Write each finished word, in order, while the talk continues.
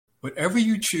whatever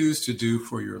you choose to do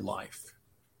for your life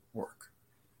work,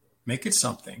 make it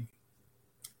something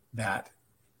that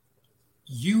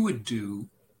you would do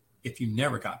if you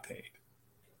never got paid.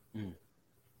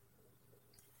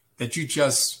 That you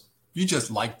just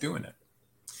like doing it.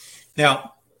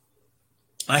 Now,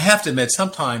 I have to admit,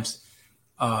 sometimes,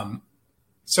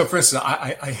 so for instance,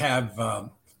 I have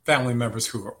family members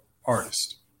who are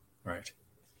artists, right?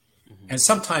 Mm-hmm. And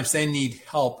sometimes they need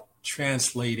help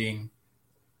translating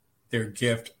their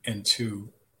gift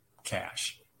into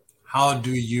cash. How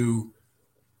do you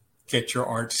get your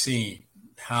art seen?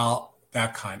 How,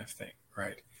 that kind of thing,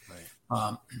 right?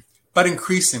 But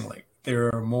increasingly,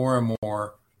 there are more and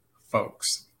more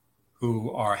folks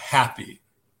who are happy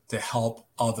to help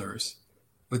others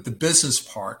with the business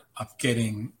part of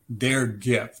getting their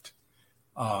gift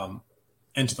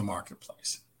into the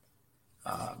marketplace.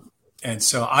 And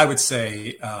so I would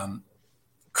say,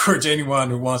 encourage anyone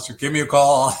who wants to give me a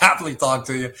call. I'll happily talk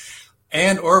to you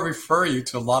and or refer you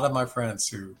to a lot of my friends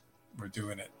who were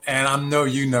doing it. And I know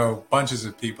you know bunches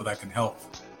of people that can help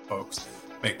folks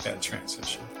make that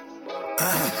transition.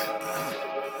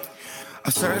 I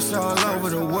searched all over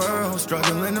the world,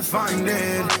 struggling to find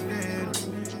it.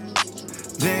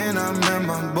 Then I met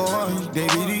my boy,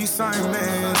 David D.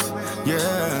 Simons.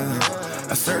 Yeah,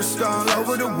 I searched all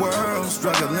over the world,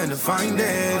 struggling to find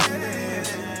it.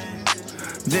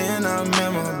 Then I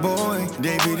met my boy,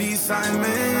 David E. Simons,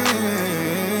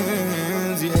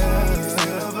 yeah.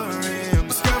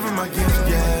 Discover my gift,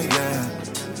 yeah, yeah.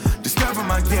 Discover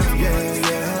my gift, yeah,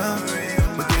 yeah.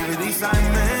 With David E.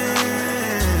 Simons,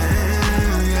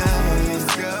 yeah.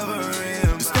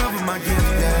 Discover my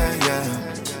gift, yeah, yeah.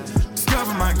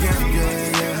 Discover my gift,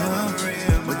 yeah,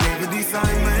 yeah. With David E.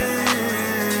 Simons,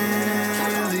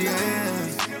 yeah.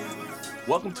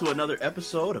 Welcome to another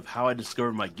episode of How I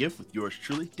Discovered My Gift with yours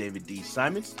truly, David D.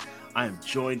 Simons. I am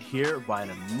joined here by an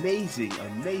amazing,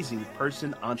 amazing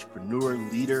person, entrepreneur,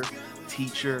 leader,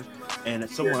 teacher, and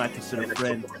someone I consider a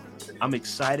friend. I'm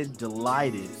excited,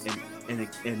 delighted,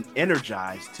 and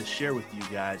energized to share with you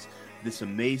guys this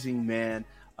amazing man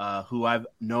who I've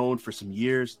known for some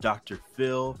years, Dr.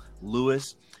 Phil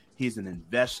Lewis. He's an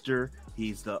investor.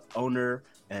 He's the owner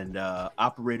and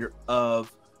operator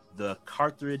of the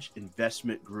Carthage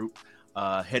Investment Group,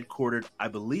 headquartered, I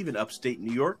believe, in upstate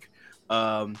New York.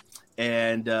 And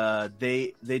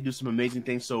they do some amazing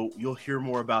things. So you'll hear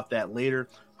more about that later.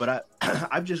 But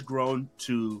I've just grown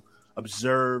to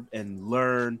observe and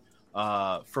learn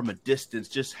from a distance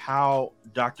just how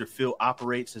Dr. Phil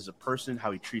operates as a person,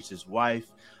 how he treats his wife,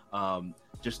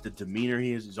 just the demeanor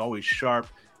he is. He's always sharp.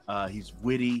 He's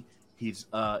witty. He's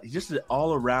just an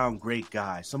all-around great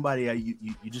guy. Somebody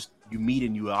you meet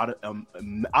and you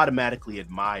automatically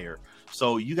admire.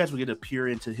 So you guys will get to peer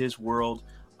into his world,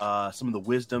 some of the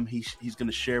wisdom he's going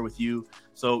to share with you.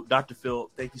 So Dr. Phil,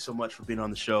 thank you so much for being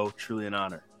on the show. Truly an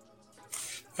honor.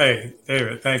 Hey,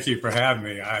 David, thank you for having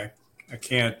me. I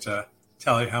can't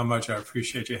tell you how much I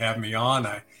appreciate you having me on.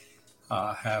 I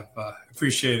have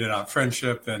appreciated our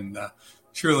friendship and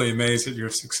truly amazed at your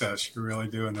success. You're really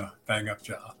doing a bang-up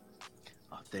job.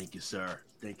 Oh, thank you, sir.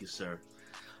 Thank you, sir.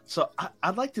 So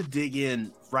I'd like to dig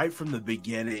in right from the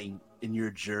beginning in your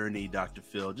journey, Dr.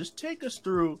 Phil. Just take us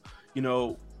through,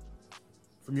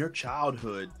 from your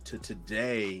childhood to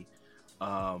today,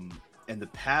 and the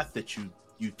path that you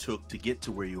took to get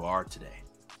to where you are today.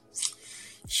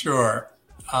 Sure.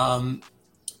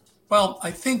 Well,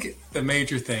 I think the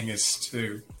major thing is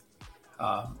to,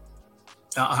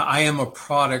 I am a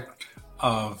product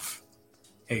of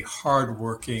a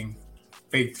hardworking,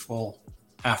 faithful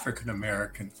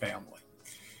African-American family.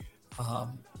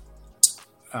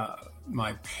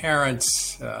 My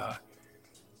parents,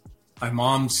 my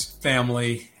mom's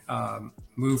family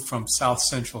moved from South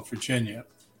Central Virginia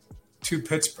to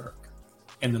Pittsburgh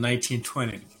in the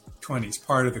 1920s,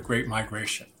 part of the Great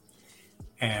Migration.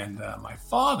 And my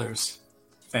father's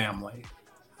family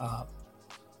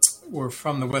were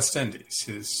from the West Indies.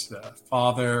 His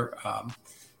father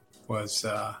was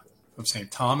from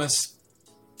St. Thomas.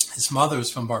 His mother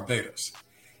was from Barbados.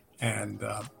 And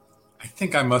I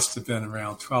think I must have been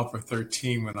around 12 or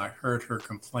 13 when I heard her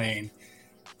complain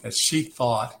that she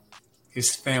thought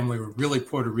his family were really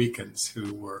Puerto Ricans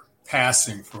who were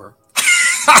passing for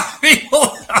people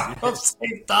from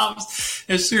St. Thomas.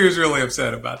 And she was really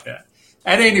upset about that.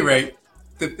 At any rate,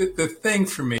 the thing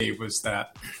for me was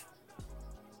that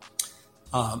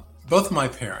both of my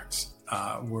parents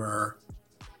were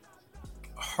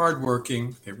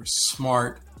hardworking. They were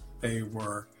smart. They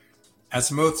were,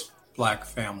 as most Black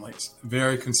families,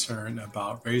 very concerned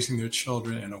about raising their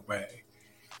children in a way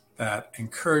that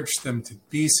encouraged them to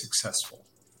be successful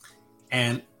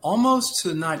and almost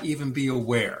to not even be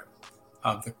aware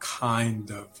of the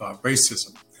kind of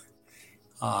racism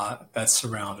that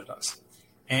surrounded us.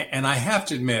 And I have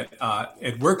to admit,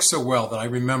 it worked so well that I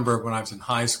remember when I was in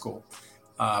high school,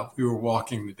 we were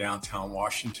walking to downtown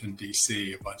Washington,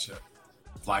 D.C., a bunch of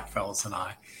black fellas and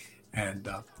I, and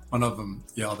one of them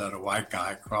yelled at a white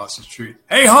guy across the street,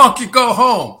 "Hey, honky, go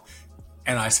home."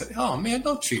 And I said, "Oh, man,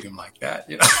 don't treat him like that,"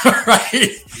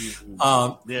 right?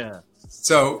 Yeah.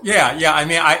 So, yeah. I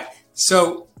mean,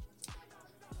 so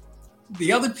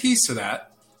the other piece of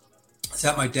that is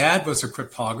that my dad was a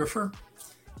cryptographer.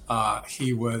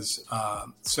 He was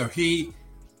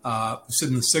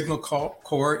in the Signal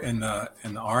Corps in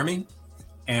the Army,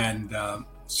 and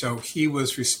so he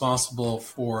was responsible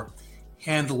for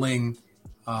handling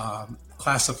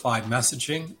classified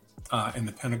messaging in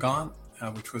the Pentagon,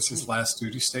 which was his last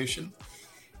duty station,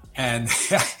 and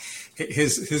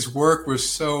his work was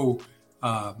so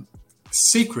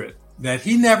secret that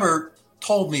he never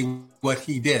told me what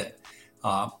he did.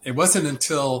 It wasn't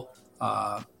until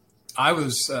I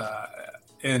was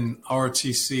in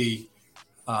ROTC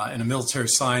in a military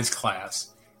science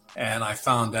class, and I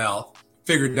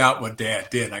figured out what Dad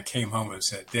did. And I came home and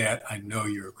said, "Dad, I know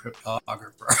you're a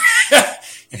cryptographer."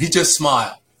 And he just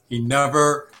smiled. He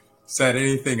never said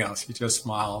anything else. He just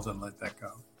smiled and let that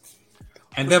go.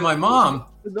 And then my mom.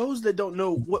 For those that don't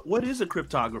know, what is a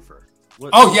cryptographer?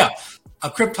 A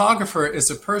cryptographer is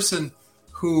a person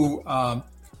who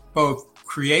both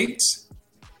creates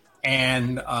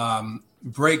and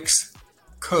breaks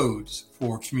codes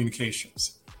for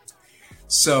communications.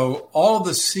 So all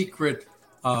the secret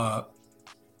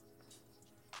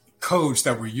codes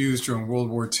that were used during World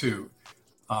War II,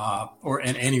 or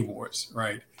in any wars,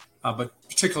 right? But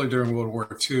particularly during World War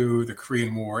II, the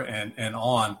Korean War, and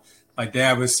on, my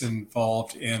dad was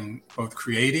involved in both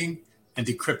creating and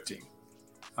decrypting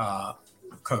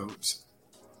codes.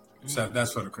 So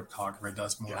that's what a cryptographer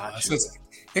does more or less. So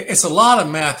it's a lot of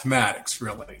mathematics,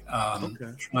 really,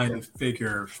 trying to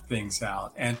figure things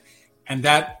out. And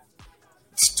that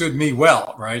stood me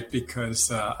well, right?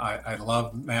 Because I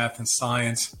love math and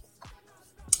science.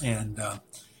 And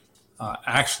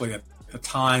actually, at the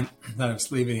time that I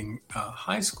was leaving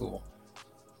high school,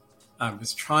 I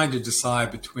was trying to decide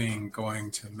between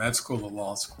going to med school or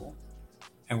law school.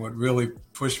 And what really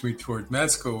pushed me toward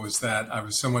med school was that I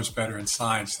was so much better in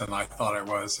science than I thought I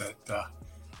was at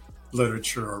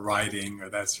literature or writing or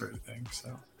that sort of thing.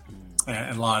 So,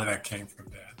 and a lot of that came from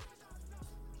Dad.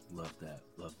 Love that.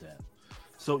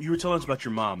 So you were telling us about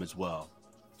your mom as well.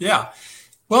 Yeah.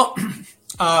 Well,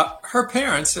 her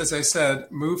parents, as I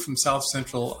said, moved from South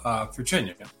Central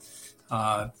Virginia,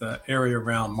 the area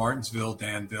around Martinsville,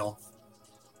 Danville.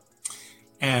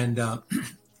 And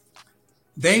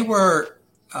they were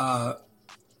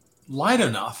light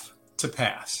enough to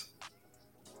pass.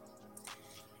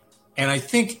 And I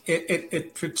think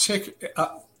it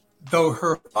particularly, though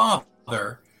her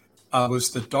father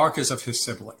was the darkest of his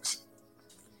siblings.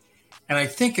 And I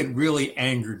think it really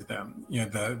angered them,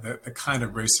 the kind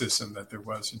of racism that there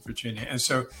was in Virginia. And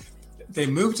so they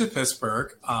moved to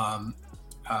Pittsburgh,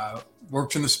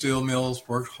 worked in the steel mills,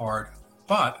 worked hard,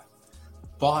 but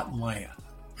bought land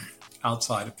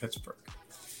outside of Pittsburgh.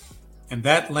 And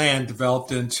that land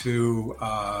developed into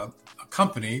a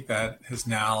company that has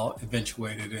now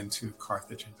eventuated into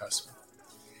Carthage Investment.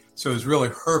 So it was really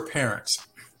her parents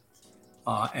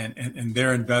and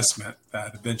their investment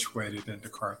that eventuated into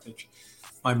Carthage.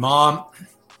 My mom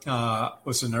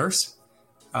was a nurse.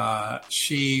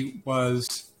 She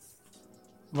was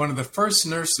one of the first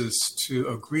nurses to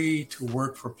agree to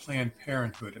work for Planned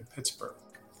Parenthood in Pittsburgh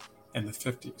in the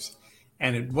 50s.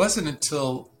 And it wasn't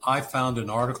until I found an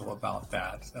article about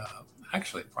that,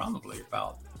 actually probably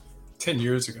about 10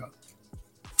 years ago,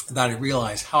 that I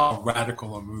realized how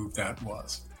radical a move that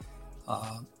was.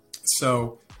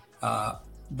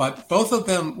 But both of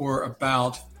them were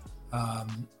about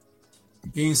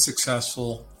being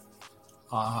successful,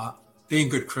 being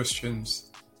good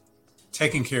Christians,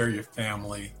 taking care of your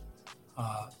family.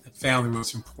 Family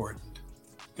was important.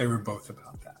 They were both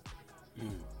about that.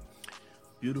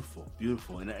 Beautiful.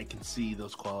 And I can see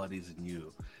those qualities in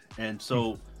you. And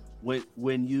so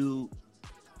when you,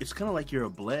 it's kind of like you're a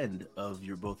blend of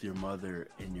both your mother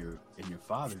and your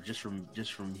father, just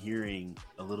from hearing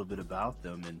a little bit about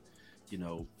them, and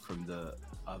from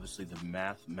obviously the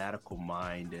mathematical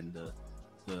mind and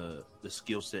the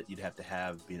skill set you'd have to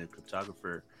have being a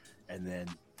cryptographer, and then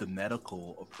the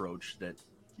medical approach that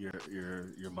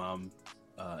your mom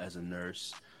as a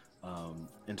nurse,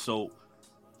 and so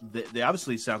they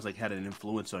obviously sounds like had an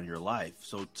influence on your life.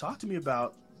 So talk to me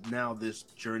about now this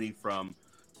journey from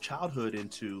childhood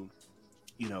into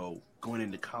going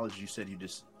into college, you said you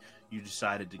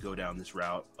decided to go down this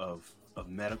route of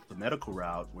the medical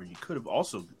route, where you could have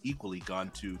also equally gone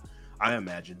to, I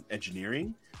imagine,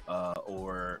 engineering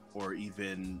or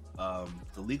even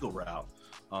the legal route.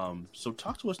 So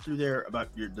talk to us through there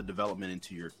about the development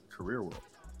into your career world.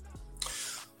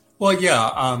 Well,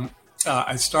 yeah,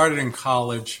 I started in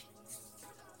college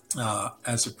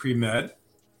as a pre-med,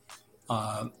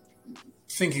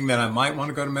 thinking that I might want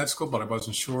to go to med school, but I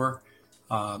wasn't sure.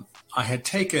 I had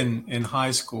taken in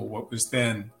high school what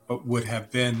would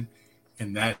have been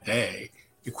in that day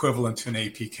equivalent to an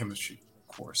AP chemistry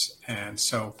course. And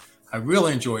so I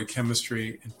really enjoyed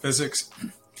chemistry and physics.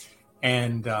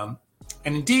 And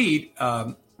indeed,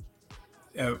 I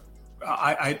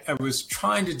was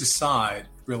trying to decide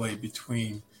really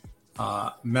between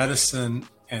medicine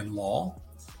and law.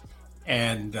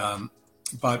 And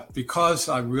but because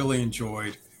I really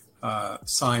enjoyed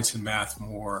science and math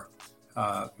more,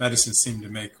 medicine seemed to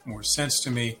make more sense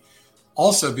to me.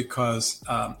 Also because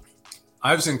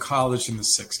I was in college in the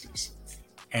 60s,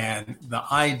 and the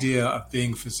idea of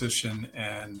being a physician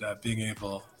and being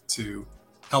able to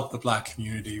help the Black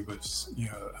community was,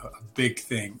 a big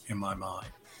thing in my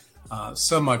mind.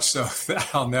 So much so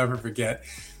that I'll never forget.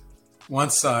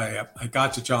 Once I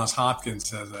got to Johns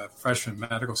Hopkins as a freshman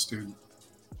medical student,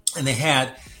 and they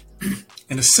had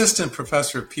an assistant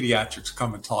professor of pediatrics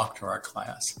come and talk to our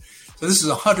class. So this is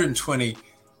 120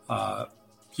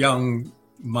 young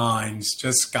minds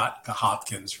just got to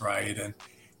Hopkins, right?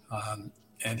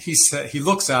 And he said, he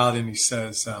looks out and he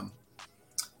says,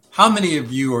 "How many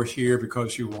of you are here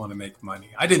because you want to make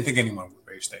money?" I didn't think anyone would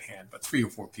raise their hand, but 3 or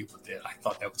 4 people did. I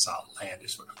thought that was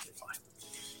outlandish, but okay, fine.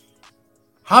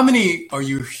 How many are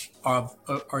you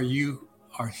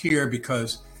here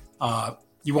because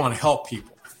you want to help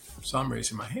people? So I'm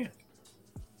raising my hand.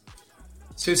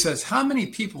 So he says, how many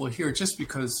people are here just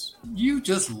because you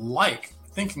just like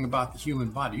thinking about the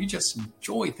human body? You just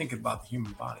enjoy thinking about the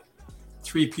human body.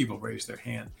 3 people raised their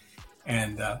hand.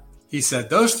 And he said,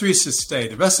 those 3 should stay.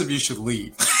 The rest of you should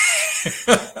leave.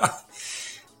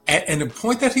 and the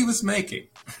point that he was making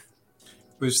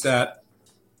was that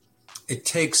it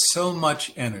takes so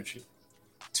much energy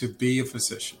to be a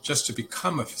physician, just to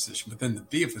become a physician, but then to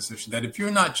be a physician, that if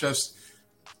you're not just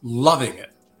loving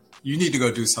it, you need to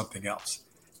go do something else.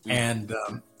 And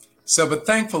but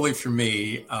thankfully for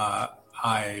me,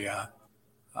 I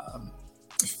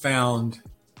found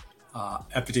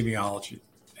epidemiology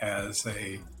as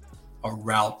a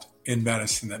route in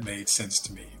medicine that made sense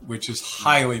to me, which is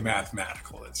highly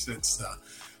mathematical. It's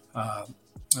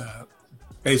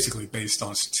basically based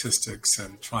on statistics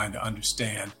and trying to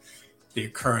understand the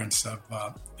occurrence of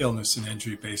illness and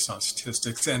injury based on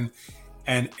statistics. And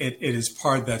it is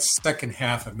part of that second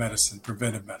half of medicine,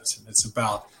 preventive medicine. It's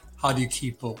about how do you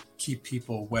keep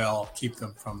people well, keep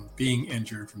them from being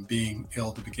injured, from being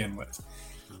ill to begin with.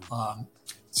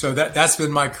 So that's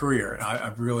been my career.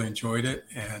 I've really enjoyed it.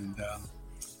 And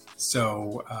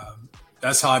so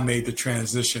that's how I made the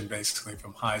transition basically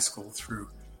from high school through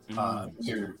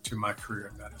to my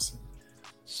career in medicine.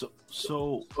 So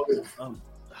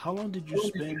how long did you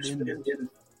spend in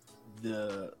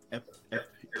the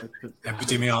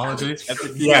epidemiology?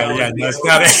 Yeah, no,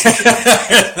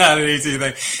 it's not an easy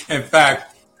thing. In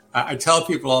fact, I tell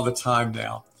people all the time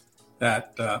now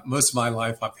that most of my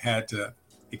life I've had to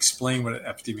explain what an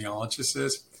epidemiologist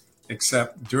is,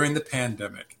 except during the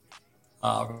pandemic,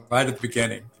 right at the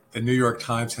beginning, the New York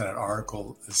Times had an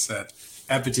article that said,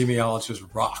 "Epidemiologists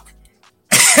rock."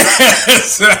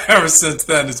 So ever since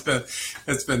then, it's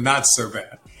been not so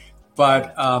bad.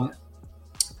 But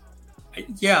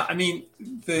yeah, I mean,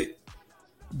 the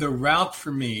route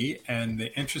for me and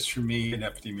the interest for me in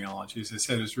epidemiology, as I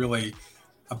said, is really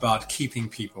about keeping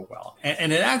people well.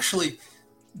 And it actually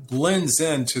blends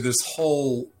into this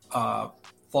whole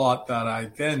thought that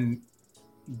I then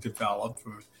developed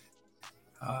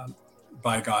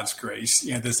by God's grace,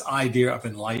 this idea of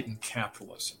enlightened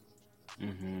capitalism.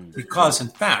 Mm-hmm. Because, in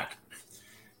fact,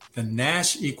 the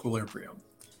Nash equilibrium,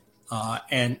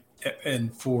 and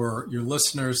for your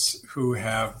listeners who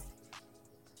have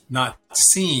not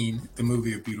seen the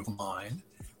movie A Beautiful Mind,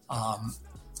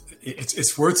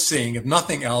 it's worth seeing, if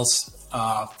nothing else,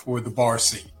 for the bar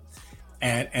scene.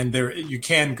 And there you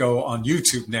can go on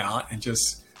YouTube now and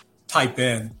just type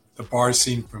in the bar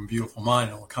scene from Beautiful Mind,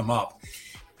 and it will come up.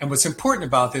 And what's important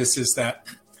about this is that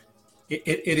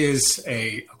it is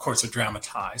of course, a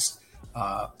dramatized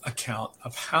account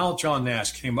of how John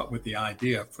Nash came up with the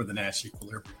idea for the Nash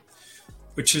equilibrium,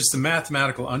 which is the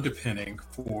mathematical underpinning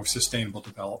for sustainable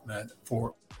development,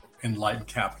 for enlightened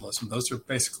capitalism. Those are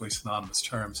basically synonymous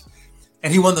terms.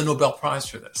 And he won the Nobel Prize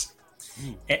for this.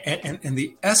 And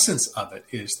the essence of it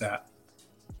is that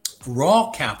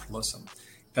raw capitalism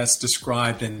that's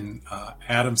described in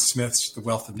Adam Smith's The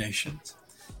Wealth of Nations,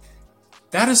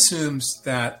 that assumes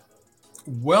that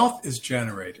wealth is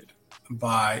generated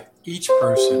by each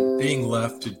person being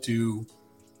left to do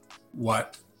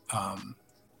what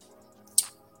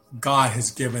God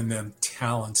has given them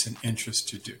talents and interests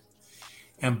to do.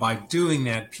 And by doing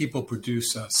that, people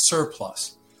produce a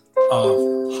surplus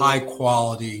of high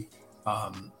quality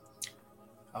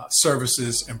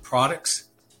services and products,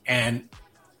 and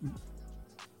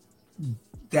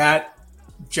that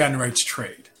generates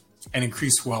trade and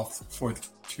increased wealth for the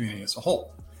community as a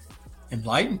whole.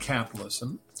 Enlightened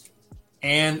capitalism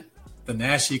and the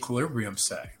Nash equilibrium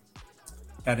say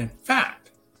that, in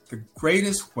fact, the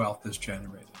greatest wealth is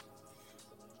generated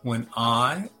when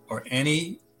I or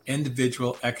any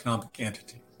individual economic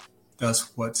entity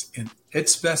does what's in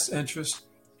its best interest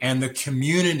and the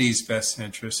community's best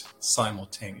interest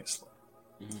simultaneously.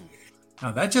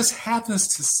 Now, that just happens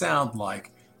to sound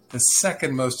like the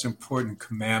second most important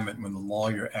commandment when the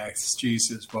lawyer asked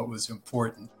Jesus what was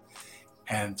important.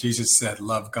 And Jesus said,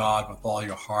 love God with all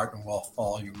your heart and with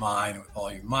all your mind and with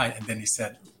all your might. And then he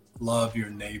said, love your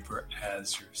neighbor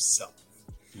as yourself.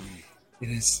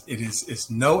 It's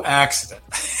no accident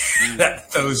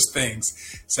that those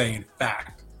things say, in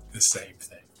fact, the same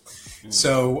thing.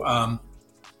 So,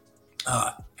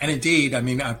 and indeed, I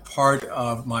mean, a part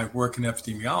of my work in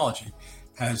epidemiology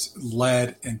has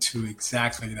led into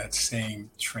exactly that same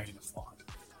train of thought.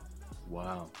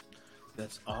 Wow.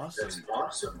 That's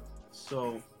awesome.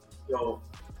 So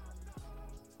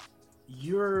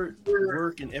your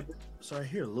work in sorry, I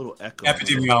hear a little echo.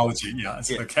 Epidemiology, yes,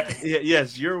 yeah, okay.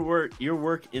 Yes, your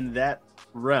work in that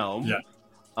realm. Yeah.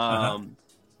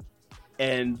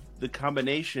 And the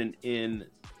combination in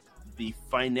the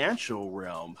financial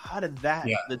realm, how did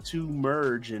the two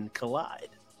merge and collide?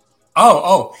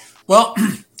 Oh, well,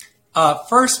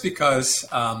 first because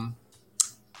I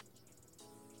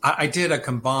did a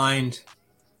combined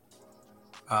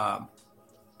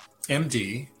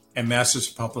MD and Master's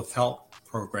of Public Health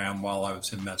program while I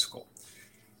was in med school.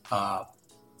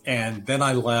 And then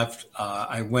I left.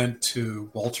 I went to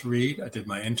Walter Reed. I did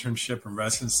my internship and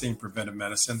residency in preventive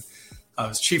medicine. I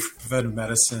was chief of preventive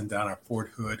medicine down at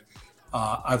Fort Hood.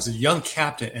 I was a young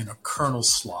captain in a colonel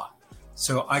slot.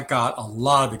 So I got a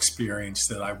lot of experience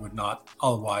that I would not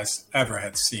otherwise ever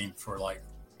had seen for like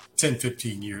 10,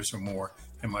 15 years or more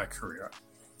in my career.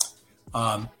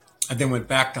 I then went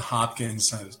back to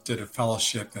Hopkins. I did a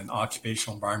fellowship in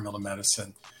occupational environmental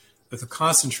medicine with a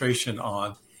concentration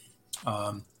on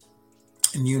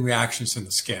immune reactions in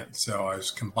the skin. So I was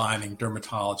combining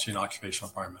dermatology and occupational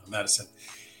environmental medicine.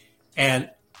 And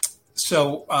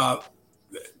so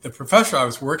the professor I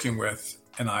was working with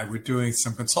and I were doing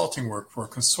some consulting work for a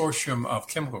consortium of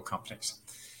chemical companies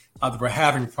that were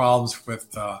having problems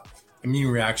with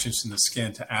immune reactions in the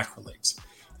skin to acrylates.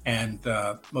 And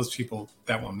most people,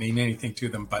 that won't mean anything to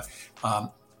them, but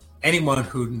anyone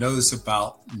who knows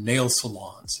about nail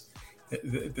salons,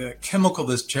 the chemical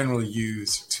that's generally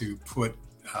used to put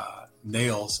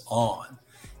nails on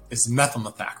is methyl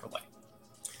methacrylate.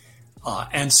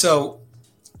 And so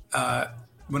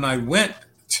when I went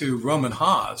to Roman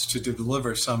Haas to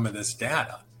deliver some of this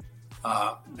data,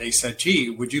 they said, gee,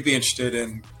 would you be interested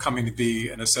in coming to be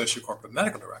an associate corporate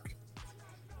medical director?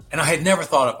 And I had never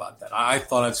thought about that. I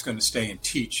thought I was going to stay and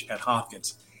teach at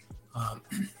Hopkins.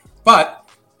 But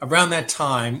around that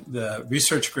time, the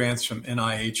research grants from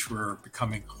NIH were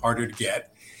becoming harder to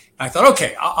get. And I thought,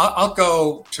 okay, I'll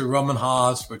go to Roman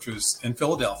Haas, which was in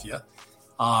Philadelphia,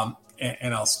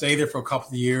 and I'll stay there for a couple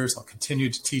of years. I'll continue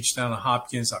to teach down at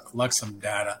Hopkins. I'll collect some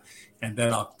data, and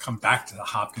then I'll come back to the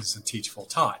Hopkins and teach full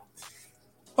time.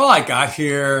 Well, I got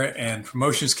here, and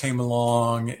promotions came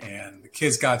along, and the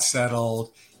kids got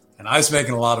settled, and I was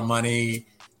making a lot of money,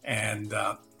 and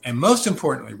most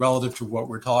importantly, relative to what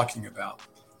we're talking about,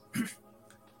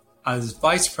 I was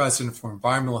vice president for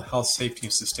environmental health, safety,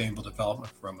 and sustainable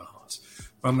development for Roman Haas.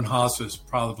 Roman Haas was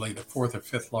probably the fourth or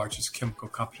fifth largest chemical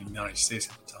company in the United States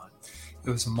at the time. It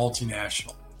was a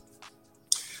multinational.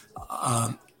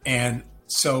 And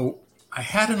so I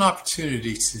had an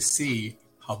opportunity to see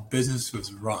how business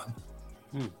was run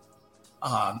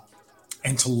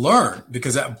and to learn,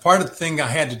 because part of the thing I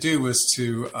had to do was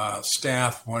to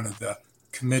staff one of the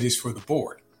committees for the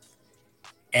board.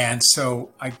 And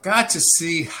so I got to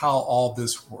see how all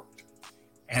this worked.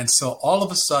 And so all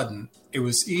of a sudden, it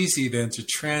was easy then to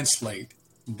translate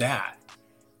that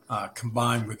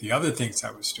combined with the other things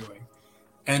I was doing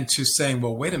and to saying,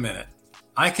 well, wait a minute,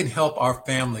 I can help our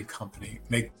family company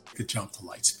make the jump to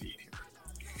light speed here.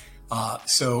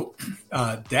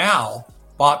 Dow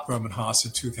bought Rohm and Haas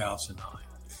in 2009,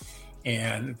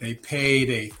 and they paid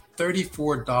a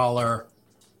 $34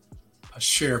 a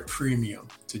share premium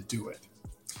to do it,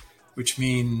 which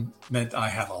meant I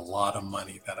had a lot of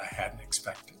money that I hadn't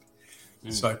expected.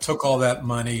 So I took all that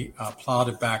money, plowed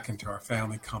it back into our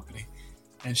family company,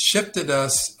 and shifted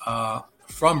us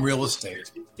from real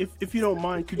estate. If you don't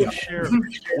mind, could you share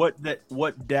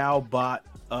what Dow bought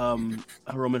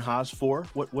Rohm and Haas for?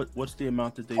 What's the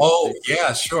amount that they? Oh,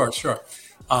 yeah, sure.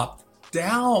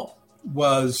 Dow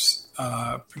was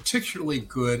particularly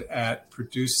good at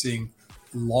producing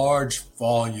large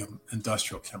volume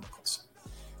industrial chemicals,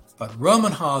 but Rohm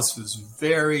and Haas was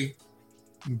very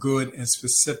good and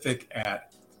specific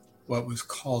at what was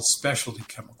called specialty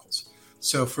chemicals.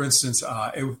 So, for instance,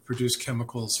 it would produce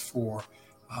chemicals for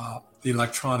the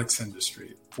electronics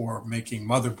industry, for making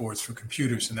motherboards for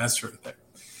computers and that sort of thing,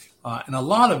 and a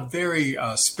lot of very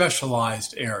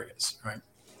specialized areas, right?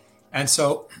 And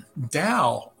so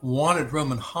Dow wanted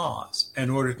Rohm and Haas in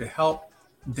order to help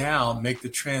Dow make the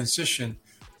transition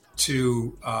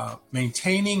to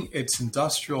maintaining its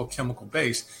industrial chemical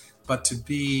base, but to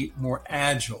be more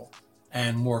agile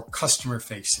and more customer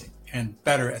facing and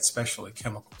better at specialty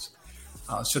chemicals.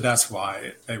 So that's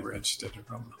why they were interested in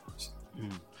Rohm and Haas.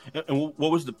 And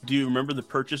what was do you remember the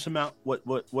purchase amount?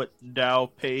 What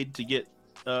Dow paid to get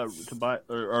to buy,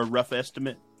 or a rough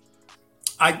estimate?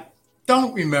 I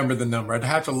don't remember the number. I'd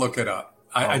have to look it up.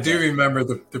 I do remember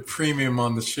the premium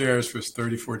on the shares was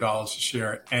 $34 a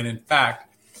share. And in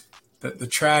fact, the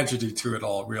tragedy to it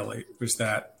all really was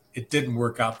that it didn't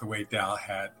work out the way Dow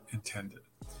had intended,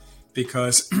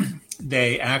 because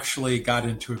they actually got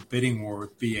into a bidding war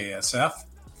with BASF.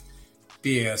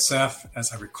 BASF,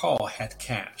 as I recall, had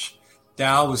cash.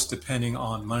 Dow was depending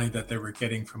on money that they were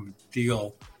getting from a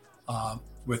deal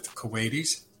with the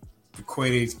Kuwaitis. The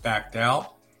Kuwaitis backed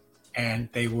out, and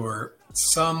they were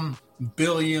some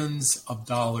billions of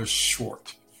dollars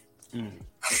short.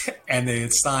 And they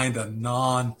had signed a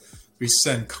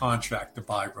non-rescind contract to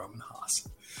buy Rohm and Haas.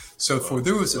 So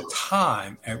there was a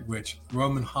time at which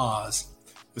Rohm and Haas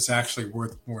was actually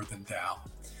worth more than Dow,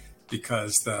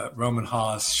 because the Rohm and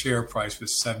Haas share price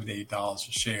was $78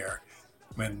 a share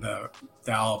when the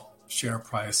Dow share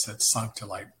price had sunk to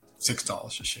like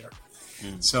 $6 a share.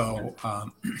 So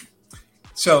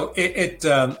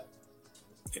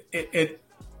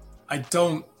I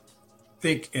don't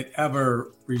think it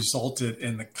ever resulted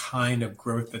in the kind of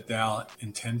growth that Dow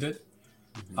intended.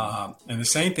 And the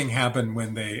same thing happened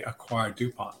when they acquired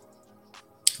DuPont,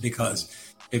 because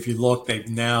if you look, they've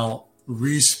now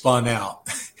respun out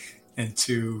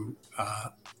into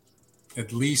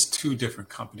at least two different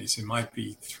companies. It might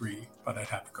be three, but I'd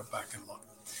have to go back and look.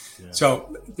 Yeah.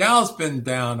 So Dow's been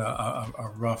down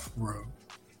a rough road.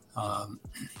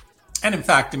 And in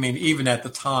fact, I mean, even at the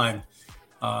time,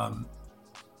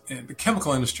 the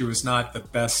chemical industry was not the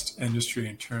best industry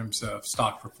in terms of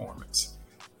stock performance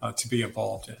to be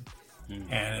involved in.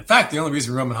 And in fact, the only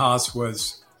reason Rohm and Haas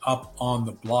was up on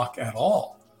the block at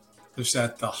all was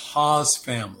that the Haas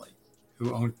family,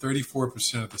 who owned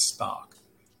 34% of the stock,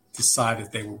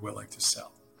 decided they were willing to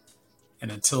sell. And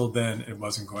until then, it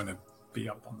wasn't going to be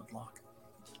up on the block.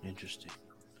 Interesting.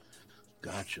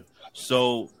 Gotcha.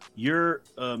 So you're,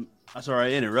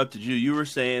 sorry, I interrupted you. You were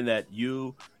saying that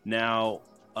you now,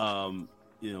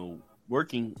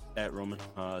 working at Rohm and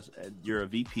Haas, you're a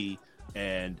VP,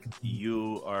 and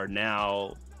you are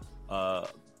now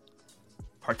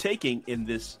partaking in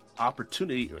this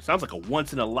opportunity. It sounds like a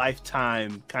once in a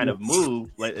lifetime kind of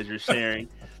move, like, as you're sharing,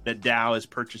 that Dow is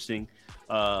purchasing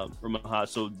Rohm and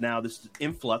Haas. So now this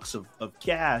influx of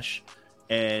cash,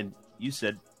 and you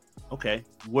said, okay,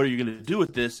 what are you going to do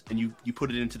with this? And you put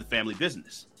it into the family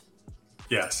business.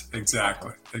 Yes,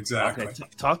 exactly. Okay,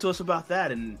 talk to us about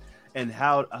that and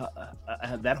how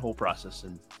that whole process.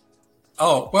 And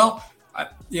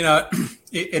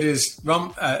it is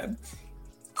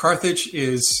Carthage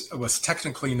was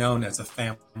technically known as a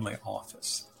family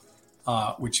office,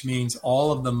 which means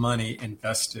all of the money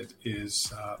invested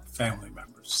is family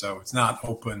members. So it's not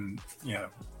open,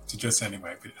 to just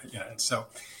anybody. So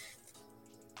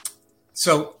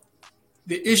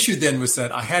the issue then was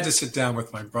that I had to sit down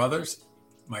with my brothers,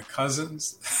 my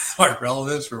cousins, my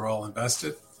relatives who were all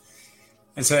invested,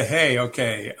 and say, hey,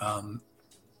 okay,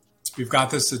 we've got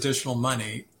this additional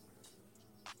money.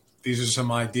 These are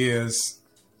some ideas.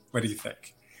 What do you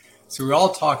think? So we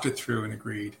all talked it through and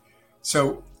agreed.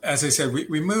 So as I said,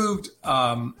 we moved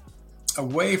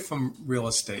away from real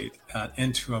estate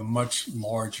into a much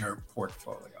larger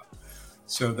portfolio,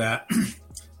 so that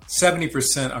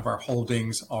 70% of our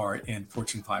holdings are in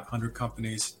Fortune 500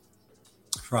 companies,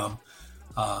 from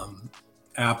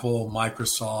Apple,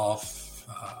 Microsoft,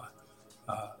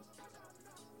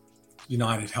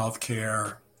 United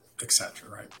Healthcare, etc.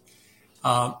 Right?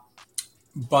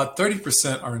 But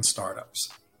 30% are in startups.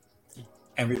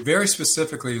 And we very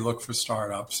specifically look for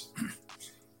startups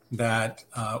that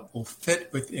will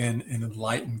fit within an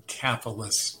enlightened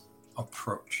capitalist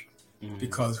approach,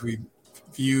 because we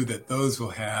view that those will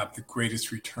have the greatest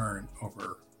return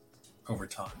over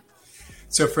time.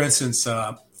 So, for instance,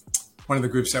 one of the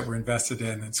groups that we're invested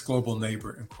in is Global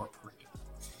Neighbor Incorporated,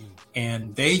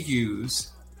 and they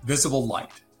use visible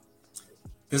light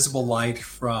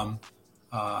from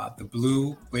the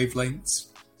blue wavelengths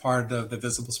part of the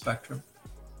visible spectrum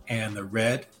and the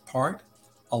red part,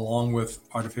 along with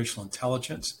artificial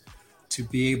intelligence, to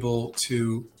be able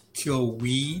to kill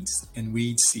weeds and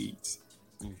weed seeds,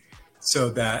 so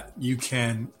that you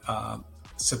can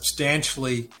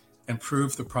substantially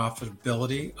improve the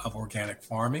profitability of organic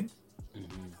farming.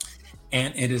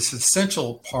 And it is an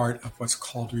essential part of what's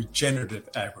called regenerative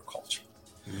agriculture.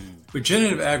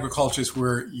 Regenerative agriculture is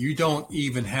where you don't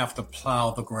even have to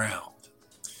plow the ground.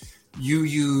 You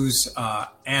use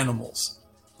animals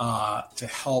to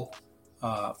help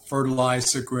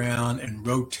fertilize the ground and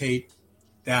rotate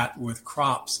that with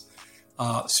crops,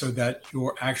 so that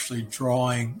you're actually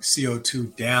drawing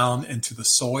CO2 down into the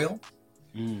soil.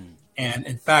 And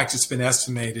in fact, it's been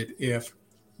estimated if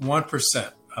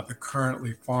 1% of the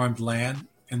currently farmed land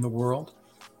in the world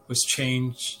was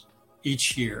changed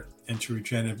each year into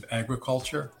regenerative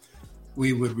agriculture,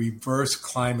 we would reverse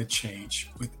climate change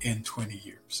within 20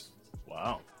 years.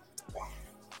 Wow.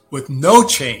 With no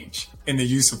change in the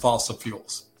use of fossil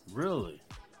fuels. Really?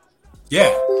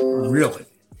 Yeah, really.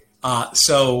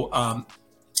 So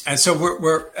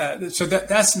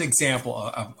that's an example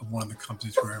of one of the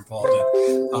companies we're involved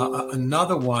in.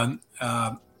 Another one,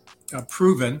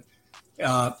 Proven,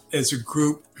 is a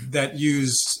group that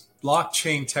use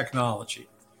blockchain technology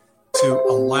to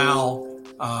allow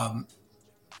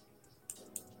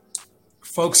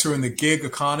folks who are in the gig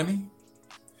economy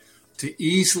to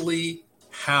easily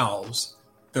house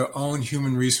their own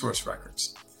human resource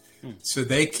records, so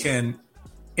they can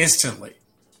instantly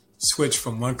switch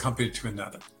from one company to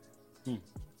another,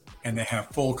 and they have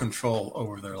full control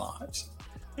over their lives.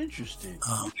 Interesting.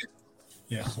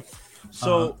 Yeah.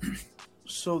 So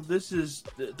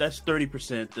that's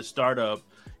 30%. The startup,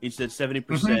 you said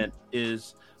 70%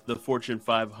 is the Fortune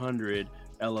 500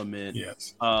 element.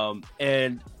 Yes.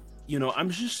 And I'm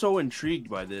just so intrigued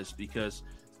by this, because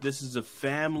this is a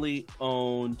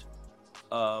family-owned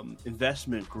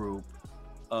investment group.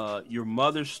 Your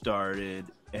mother started,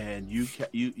 and you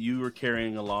were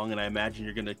carrying along, and I imagine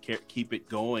you're going to keep it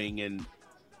going and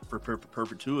for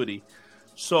perpetuity.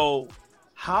 So,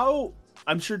 how?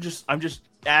 I'm just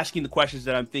asking the questions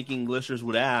that I'm thinking listeners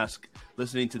would ask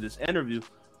listening to this interview.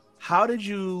 How did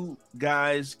you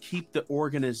guys keep the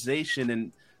organization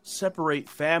and separate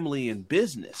family and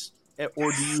business?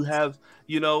 Or do you have,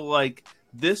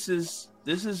 this is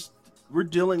we're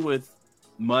dealing with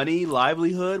money,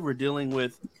 livelihood. We're dealing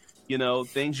with,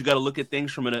 things. You got to look at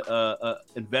things from an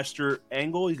investor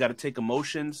angle. You got to take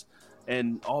emotions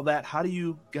and all that. How do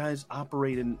you guys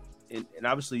operate and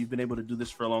obviously you've been able to do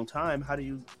this for a long time. How do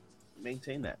you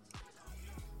maintain that?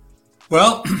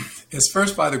 Well, it's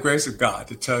first by the grace of God,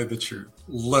 to tell you the truth,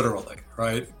 literally,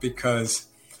 right? Because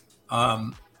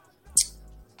my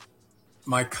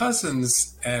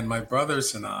cousins and my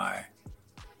brothers and I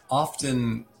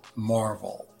often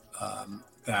marvel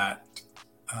that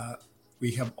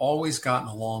we have always gotten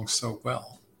along so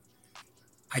well.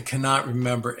 I cannot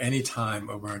remember any time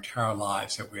over our entire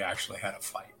lives that we actually had a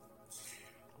fight.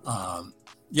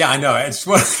 Yeah, I know. It's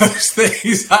one of those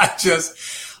things.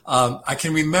 I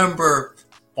can remember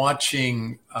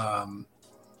watching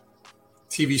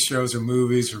TV shows or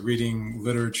movies or reading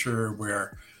literature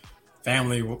where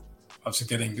family wasn't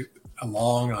getting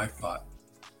along, and I thought,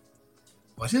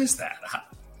 what is that?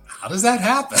 How does that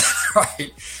happen?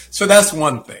 Right? So that's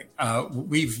one thing.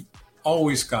 We've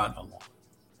always gotten along.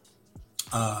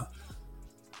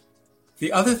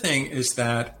 The other thing is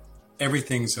that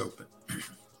everything's open.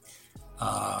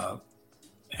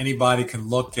 Anybody can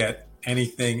look at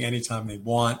anything anytime they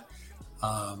want.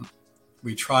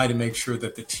 We try to make sure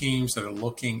that the teams that are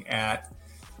looking at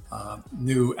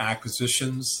new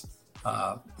acquisitions,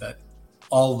 that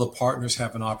all of the partners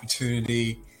have an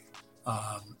opportunity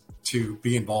to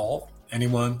be involved.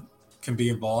 Anyone can be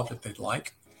involved if they'd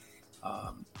like.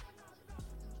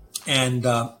 And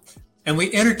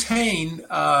we entertain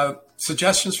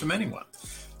suggestions from anyone.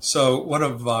 So one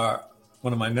of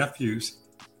my nephews,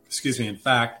 in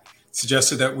fact,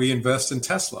 suggested that we invest in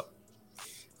Tesla.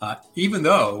 even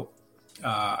though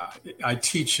I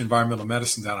teach environmental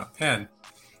medicine down at Penn,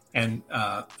 and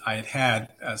I had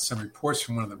some reports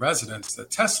from one of the residents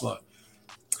that Tesla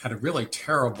had a really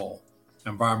terrible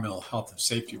environmental health and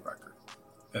safety record,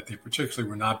 that they particularly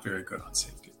were not very good on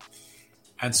safety.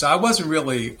 And so I wasn't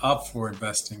really up for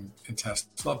investing in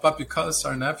Tesla, but because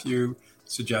our nephew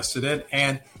suggested it,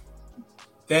 and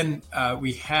then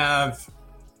we have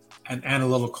an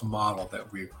analytical model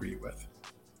that we agree with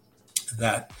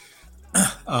that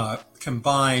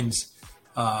combines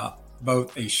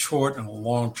both a short and a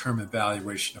long-term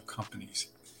evaluation of companies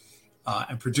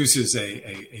and produces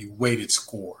a weighted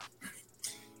score.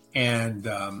 And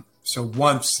so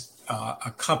once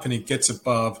a company gets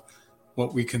above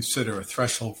what we consider a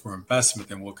threshold for investment,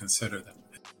 then we'll consider them.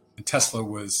 And Tesla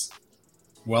was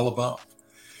well above.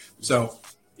 So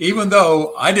even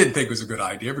though I didn't think it was a good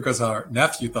idea because our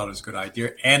nephew thought it was a good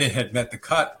idea and it had met the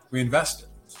cut, we invested.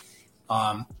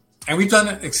 And we've done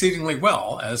it exceedingly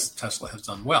well, as Tesla has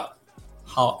done well.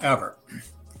 However,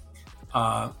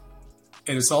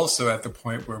 it is also at the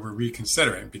point where we're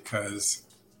reconsidering because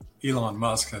Elon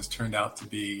Musk has turned out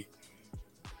to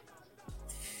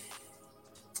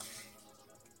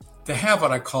have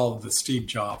what I call the Steve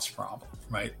Jobs problem,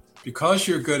 right? Because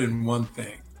you're good in one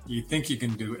thing, you think you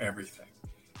can do everything.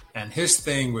 And his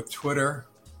thing with Twitter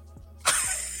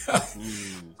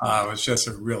was just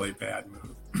a really bad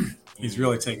move. He's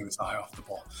really taking his eye off the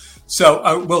ball.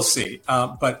 So we'll see.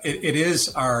 But it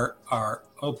is our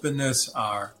openness,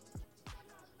 our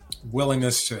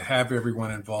willingness to have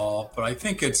everyone involved. But I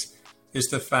think it's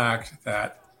the fact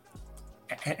that,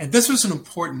 and this was an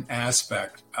important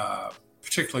aspect,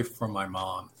 particularly for my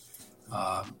mom,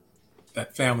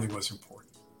 that family was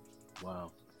important.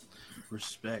 Wow.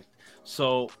 Respect.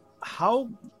 So how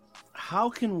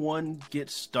can one get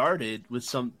started with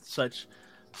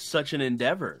such an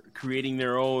endeavor, creating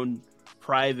their own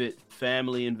private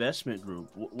family investment group?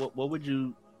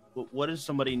 What does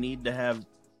somebody need to have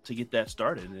to get that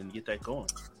started and get that going?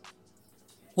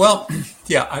 Well,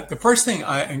 yeah, the first thing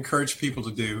I encourage people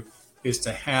to do is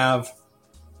to have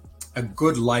a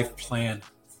good life plan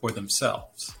for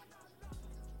themselves.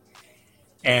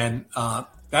 And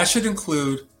that should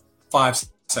include 5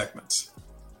 segments: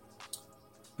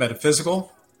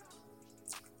 metaphysical,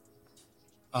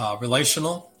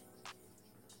 relational,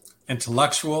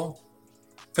 intellectual,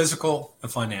 physical,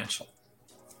 and financial.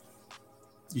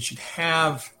 You should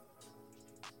have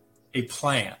a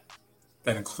plan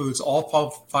that includes all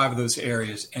 5 of those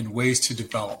areas and ways to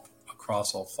develop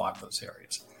across all 5 of those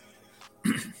areas.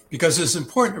 Because it's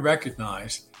important to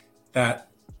recognize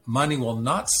that money will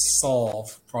not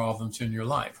solve problems in your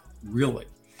life, really.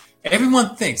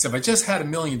 Everyone thinks if I just had $1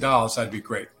 million, I'd be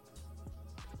great.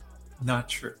 Not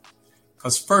true.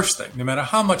 Because first thing, no matter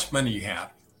how much money you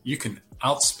have, you can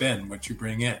outspend what you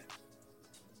bring in.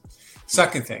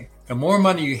 Second thing, the more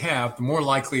money you have, the more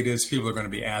likely it is people are going to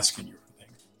be asking you for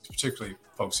things, particularly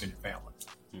folks in your family.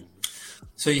 Mm-hmm.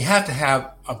 So you have to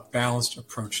have a balanced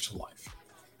approach to life.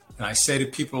 And I say to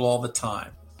people all the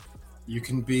time, you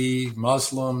can be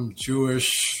Muslim,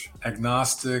 Jewish,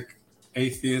 agnostic,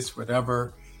 atheist,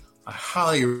 whatever. I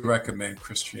highly recommend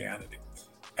Christianity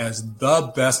as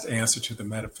the best answer to the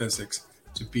metaphysics,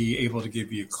 to be able to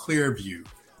give you a clear view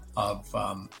of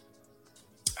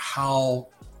how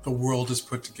the world is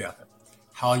put together,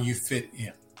 how you fit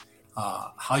in,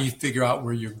 how you figure out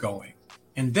where you're going.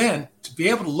 And then to be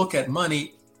able to look at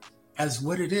money as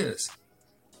what it is,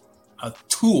 a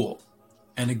tool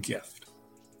and a gift.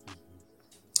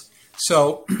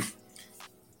 So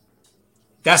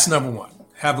that's number 1.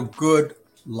 Have a good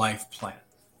life plan.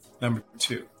 Number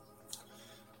 2,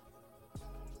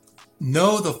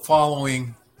 know the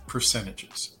following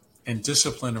percentages and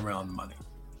discipline around money.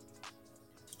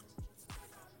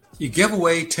 You give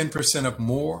away 10% of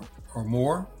more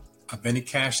of any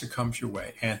cash that comes your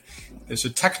way. And there's a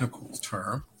technical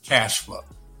term, cash flow,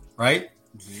 right?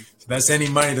 Mm-hmm. So that's any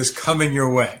money that's coming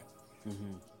your way.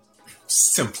 Mm-hmm.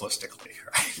 Simplistically,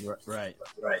 right?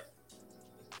 Right.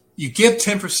 You give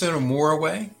 10% or more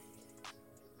away.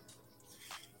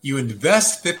 You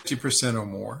invest 50% or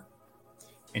more,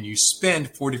 and you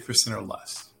spend 40% or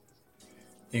less.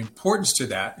 The importance to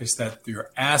that is that your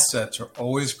assets are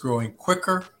always growing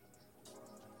quicker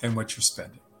than what you're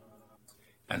spending.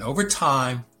 And over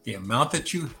time, the amount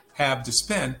that you have to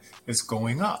spend is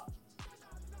going up,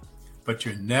 but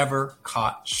you're never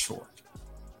caught short.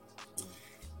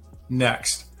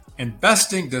 Next,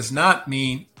 investing does not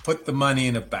mean put the money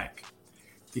in a bank.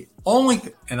 The only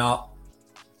thing, and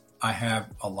I have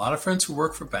a lot of friends who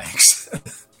work for banks,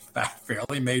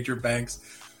 fairly major banks,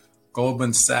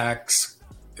 Goldman Sachs,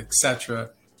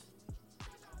 etc.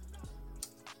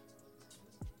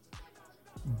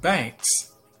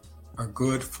 banks are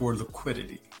good for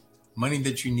liquidity, money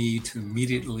that you need to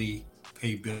immediately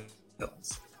pay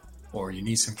bills, or you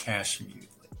need some cash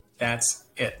immediately. That's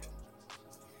it.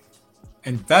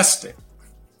 Investing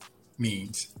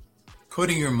means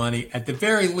putting your money, at the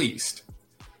very least,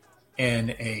 in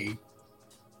a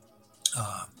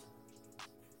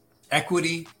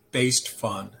equity-based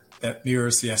fund that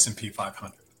mirrors the S&P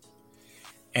 500.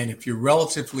 And if you're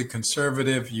relatively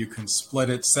conservative, you can split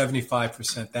it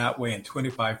 75% that way and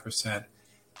 25%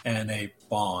 in a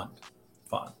bond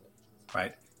fund,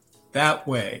 right? That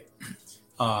way,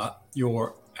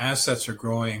 your assets are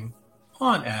growing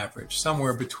on average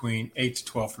somewhere between 8 to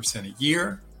 12% a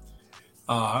year,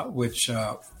 which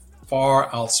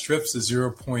far outstrips the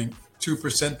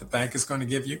 0.2% the bank is going to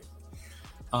give you.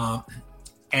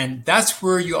 And that's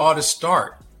where you ought to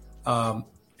start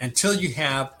until you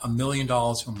have $1 million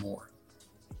or more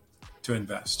to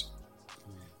invest.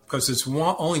 Because it's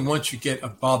only once you get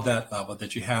above that level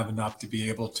that you have enough to be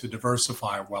able to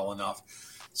diversify well enough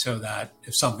so that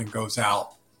if something goes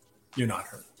out, you're not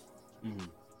hurt.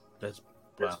 That's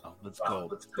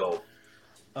gold. Let's go.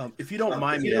 If you don't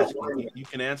mind me asking, you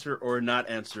can answer or not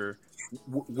answer.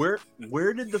 Where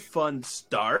did the fund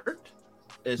start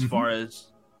as far as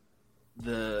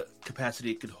the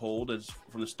capacity it could hold as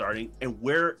from the starting, and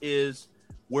where is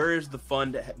the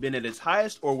fund been at its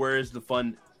highest, or where is the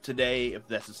fund today, if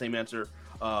that's the same answer,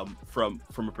 from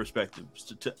a perspective?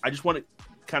 So I just want to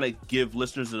kind of give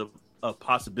listeners a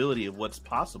possibility of what's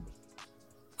possible.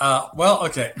 Well,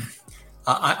 okay.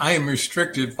 I am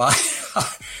restricted by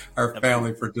our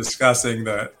family for discussing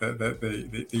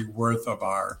the worth of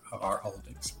our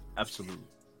holdings. Absolutely.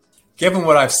 Given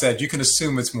what I've said, you can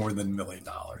assume it's more than $1 million,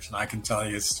 and I can tell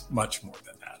you it's much more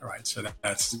than that, right? So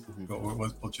that's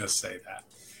we'll just say that.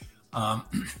 And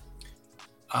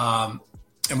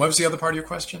what was the other part of your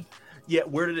question? Yeah,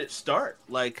 where did it start?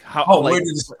 Like how? Oh, where did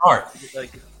it start?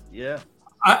 Like, yeah,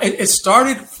 it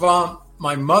started from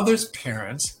my mother's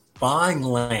parents buying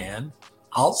land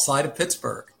outside of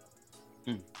Pittsburgh,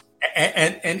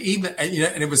 and even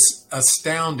and it was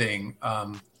astounding.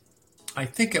 I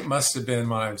think it must have been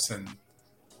when I was in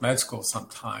med school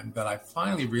sometime that I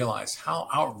finally realized how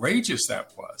outrageous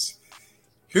that was.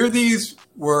 Here these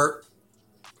were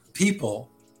people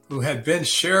who had been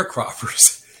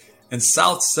sharecroppers in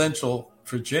South Central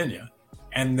Virginia,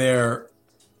 and they're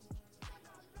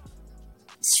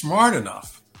smart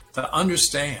enough to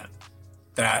understand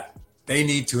that they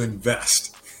need to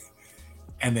invest.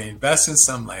 And they invest in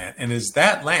some land, and it's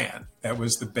that land that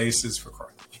was the basis for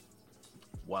Carthage.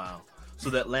 Wow. So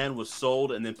that land was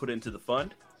sold and then put into the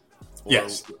fund? Or,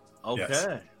 yes.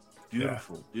 Okay. Yes.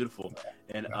 Beautiful.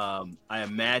 And I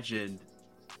imagine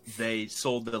they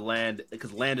sold the land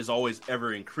because land is always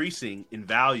ever increasing in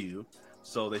value.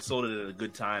 So they sold it at a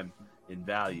good time in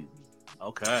value.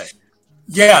 Okay.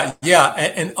 Yeah.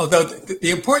 And although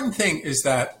the important thing is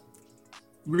that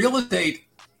real estate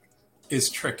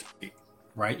is tricky,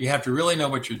 right? You have to really know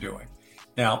what you're doing.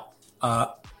 Now,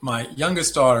 my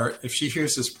youngest daughter, if she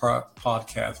hears this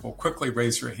podcast, will quickly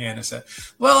raise her hand and say,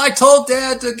 well, I told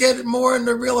Dad to get more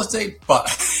into real estate. But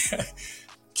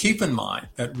keep in mind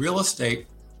that real estate,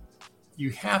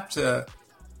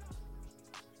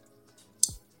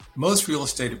 most real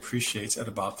estate appreciates at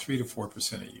about 3 to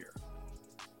 4% a year.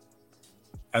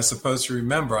 As opposed to,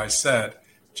 remember, I said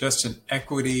just an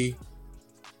equity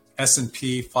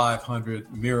S&P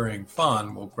 500 mirroring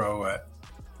fund will grow at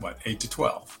 8 to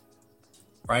 12.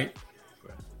 Right?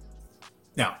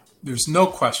 Now, there's no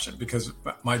question, because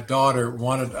my daughter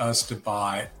wanted us to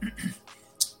buy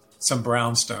some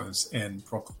brownstones in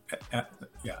Brooklyn.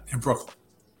 In Brooklyn,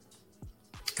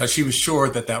 because she was sure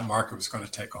that market was going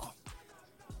to take off,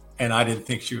 and I didn't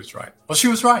think she was right. Well, she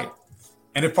was right,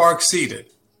 and it far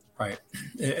exceeded. Right?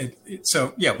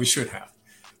 So yeah, we should have,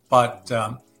 but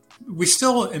we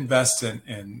still invest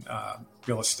in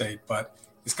real estate, but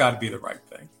it's got to be the right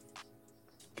thing.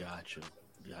 Gotcha.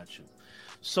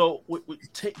 So,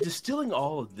 distilling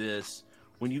all of this,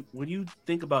 when you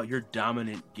think about your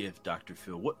dominant gift, Dr.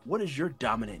 Phil, what is your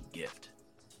dominant gift?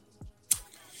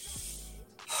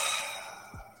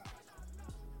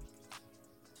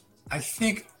 I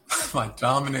think my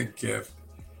dominant gift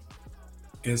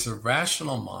is a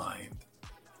rational mind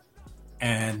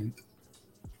and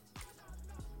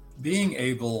being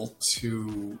able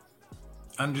to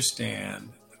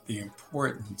understand the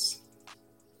importance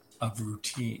of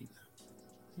routine.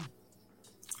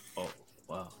 Oh,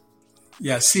 wow.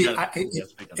 Yeah, see,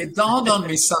 it dawned on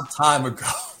me some time ago.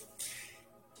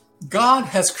 God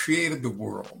has created the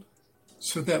world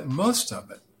so that most of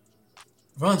it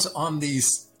runs on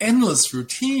these endless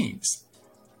routines.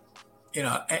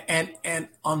 and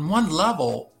on one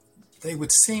level, they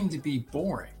would seem to be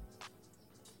boring,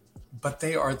 but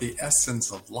they are the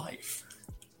essence of life,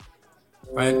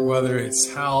 right? Whether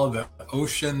it's how the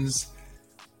oceans,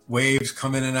 waves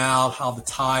come in and out, how the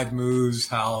tide moves,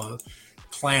 how the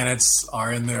planets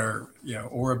are in their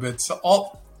orbits,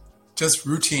 all just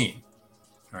routine,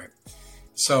 right?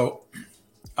 So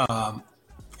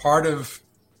part of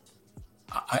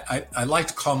I like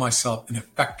to call myself an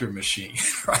effector machine,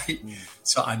 right?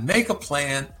 So I make a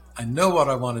plan, I know what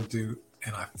I want to do,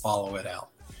 and I follow it out.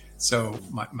 So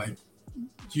my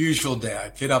usual day,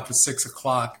 I get up at 6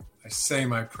 o'clock, I say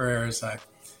my prayers, I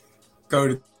go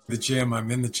to the gym,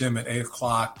 I'm in the gym at 8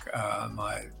 o'clock.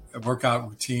 My workout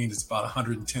routine is about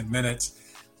 110 minutes.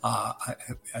 I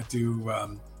do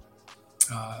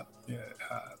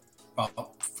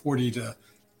about 40 to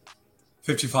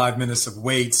 55 minutes of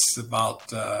weights,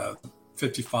 about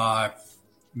 55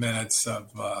 minutes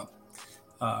of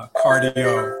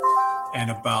cardio, and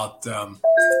about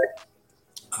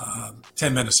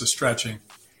 10 minutes of stretching.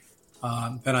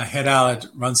 Then I head out, I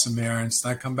run some errands,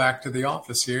 and I come back to the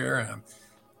office here, and I'm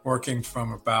working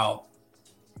from about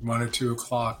 1 or 2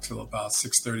 o'clock till about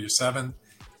 6:30 or 7.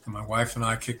 And my wife and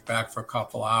I kick back for a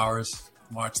couple hours,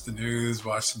 watch the news,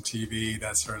 watch some TV,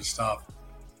 that sort of stuff.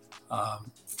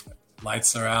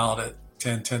 Lights are out at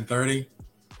 10:30.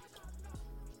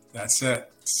 That's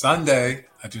it. Sunday,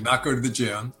 I do not go to the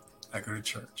gym. I go to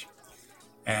church.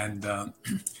 And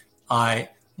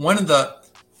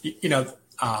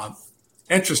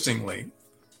interestingly,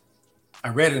 I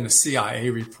read in a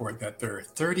CIA report that there are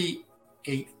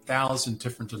 38,000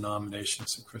 different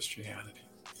denominations of Christianity.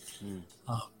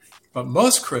 But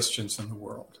most Christians in the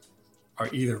world are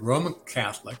either Roman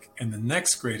Catholic, and the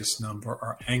next greatest number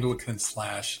are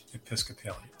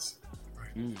Anglican/Episcopalians.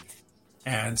 Right?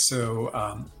 And so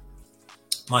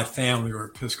my family were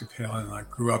Episcopalian, and I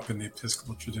grew up in the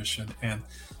Episcopal tradition. And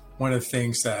one of the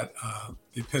things that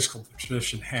the Episcopal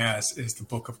tradition has is the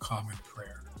Book of Common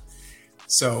Prayer.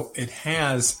 So it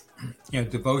has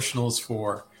devotionals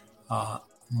for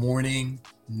morning,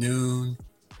 noon,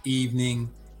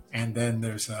 evening, and then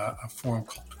there's a form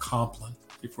called Compline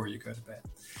before you go to bed.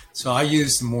 So I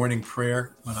use the morning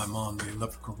prayer when I'm on the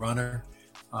elliptical runner,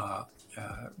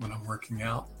 when I'm working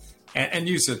out, and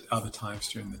use it other times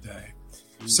during the day.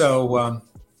 So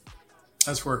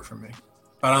that's worked for me.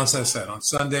 But as I said, on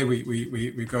Sunday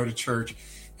we go to church,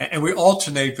 and we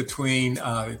alternate between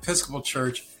the Episcopal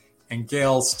Church, and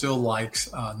Gail still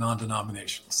likes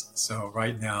non-denominationals. So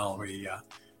right now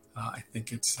I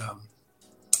think it's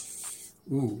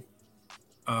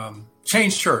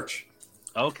Change Church.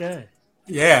 Okay.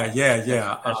 Yeah.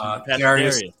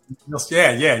 Darius.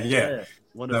 Yeah.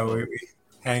 Wonderful. So we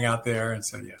hang out there, and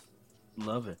so yeah.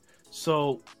 Love it.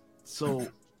 So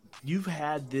you've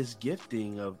had this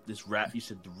gifting of this you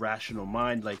said the rational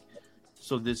mind,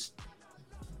 so this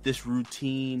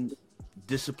routine,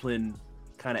 discipline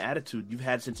kind of attitude you've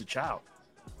had since a child.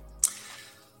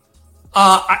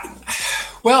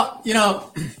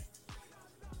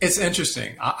 It's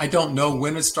interesting. I don't know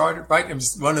when it started, right? It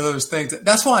was one of those things.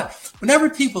 That's why whenever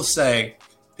people say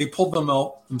they pulled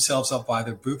themselves up by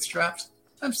their bootstraps,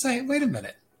 I'm saying, wait a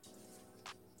minute.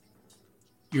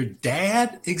 Your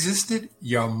dad existed.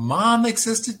 Your mom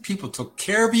existed. People took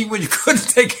care of you when you couldn't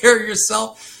take care of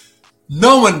yourself.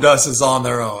 No one does this on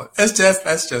their own.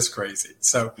 That's just crazy.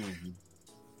 So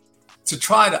to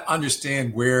try to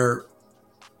understand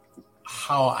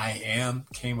how I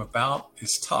came about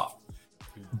is tough.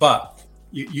 But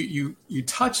you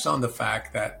touched on the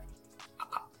fact that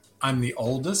I'm the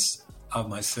oldest of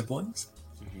my siblings.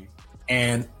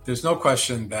 And there's no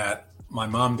question that my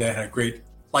mom and dad had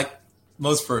like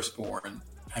most firstborn,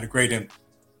 had a great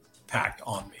impact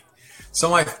on me. So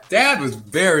my dad was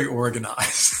very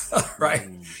organized, right?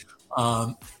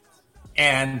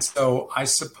 And so I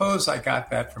suppose I got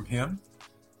that from him.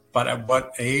 But at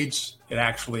what age it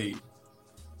actually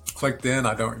clicked in,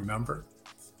 I don't remember.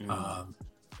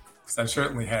 Because I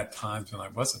certainly had times when I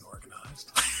wasn't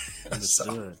organized.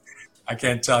 So I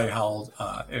can't tell you how old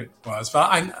it was,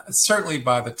 but certainly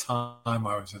by the time I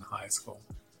was in high school,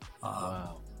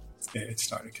 it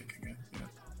started kicking in.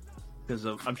 Because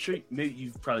I'm sure maybe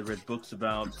you've probably read books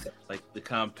about like the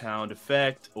compound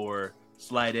effect or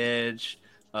slight edge,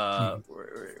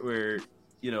 where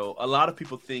a lot of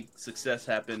people think success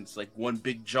happens like one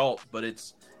big jolt, but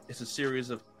it's a series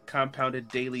of compounded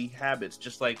daily habits.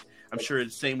 Just like I'm sure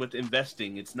it's the same with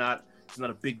investing. It's not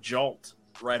a big jolt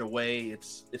right away.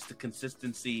 It's the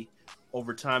consistency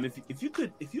over time. If you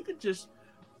could just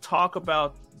talk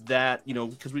about that,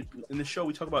 because in the show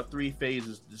we talk about 3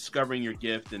 phases: discovering your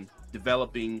gift and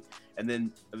developing and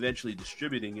then eventually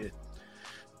distributing it.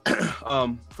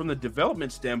 From the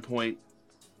development standpoint,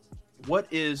 what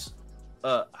is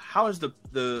how has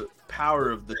the power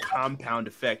of the compound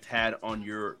effect had on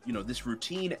your, this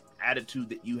routine attitude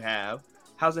that you have?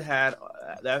 How's it had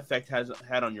that effect has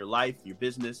had on your life, your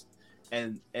business,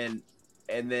 and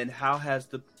then how has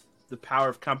the power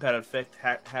of compound effect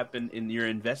happened in your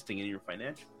investing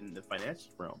in the finance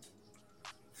realm?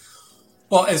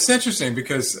 Well, it's interesting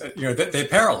because they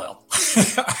parallel.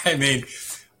 I mean,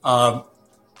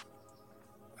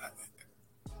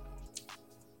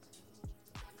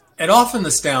 it often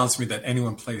astounds me that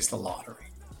anyone plays the lottery.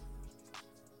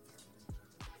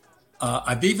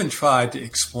 I've even tried to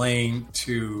explain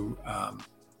to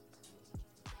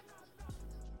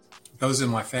those in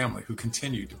my family who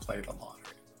continue to play the lottery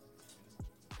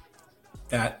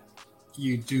that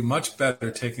you do much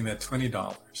better taking that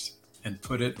 $20 and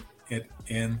put it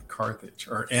in Carthage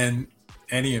or in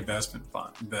any investment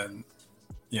fund than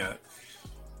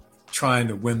trying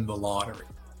to win the lottery.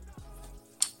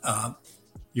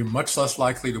 You're much less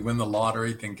likely to win the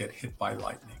lottery than get hit by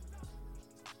lightning.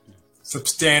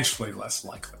 Substantially less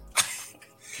likely.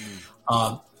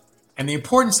 And the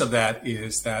importance of that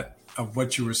is that of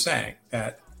what you were saying,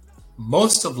 that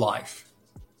most of life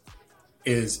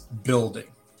is building,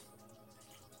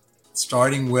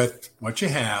 starting with what you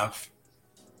have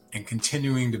and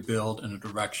continuing to build in a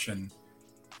direction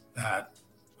that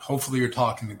hopefully you're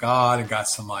talking to God and got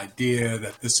some idea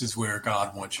that this is where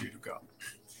God wants you to go.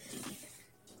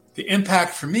 The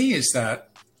impact for me is that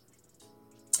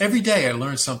every day I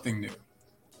learn something new.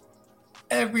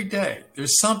 Every day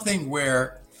there's something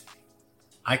where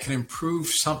I can improve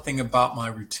something about my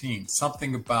routine,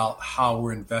 something about how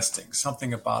we're investing,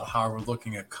 something about how we're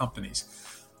looking at companies,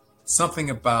 something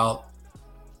about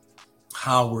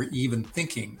how we're even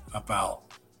thinking about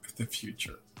the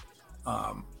future.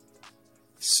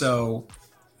 So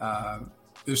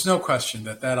there's no question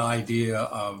that idea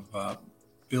of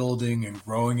building and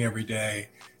growing every day,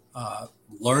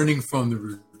 learning from the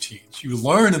routines. You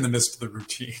learn in the midst of the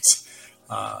routines.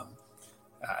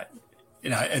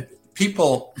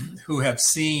 People who have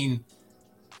seen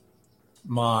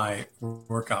my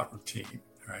workout routine,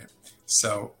 right?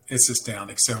 So it's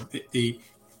astounding. So the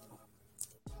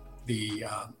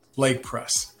leg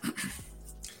press,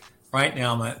 right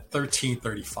now I'm at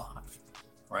 1335,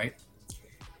 right?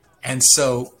 And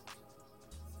so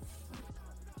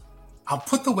I'll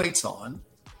put the weights on,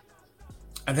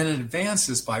 and then it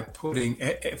advances by putting,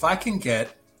 if I can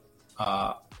get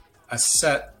a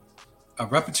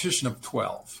repetition of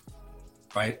 12,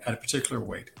 right, at a particular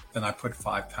weight, then I put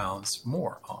 5 pounds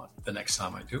more on the next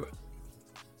time I do it.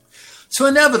 So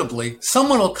inevitably,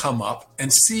 someone will come up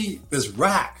and see this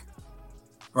rack,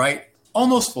 right,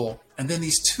 almost full, and then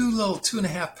these two little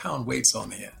 2.5 pound weights on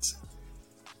the ends.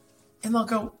 And they'll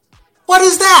go, "What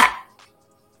is that?"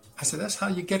 I said, "That's how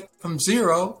you get from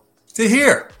 0 to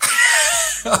here."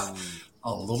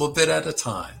 A little bit at a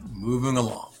time, moving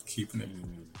along, keeping it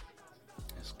moving.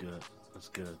 That's good. That's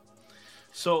good.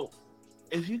 So,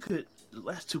 if you could, the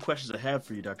last 2 questions I have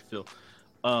for you, Dr. Phil,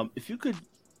 if you could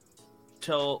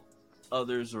tell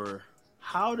others, or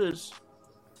how does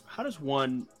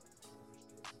one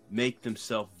make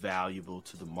themselves valuable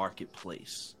to the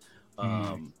marketplace?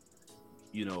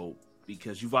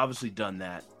 Because you've obviously done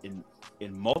that in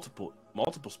multiple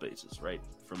spaces, right?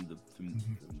 From the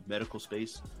medical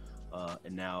space,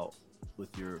 and now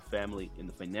with your family in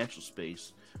the financial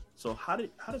space. So how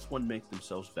does one make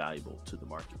themselves valuable to the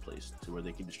marketplace to where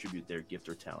they can distribute their gift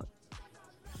or talent?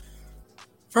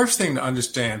 First thing to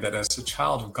understand that as a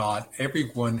child of God,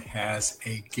 everyone has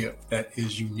a gift that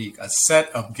is unique, a set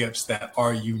of gifts that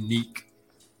are unique.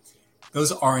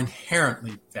 Those are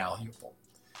inherently valuable.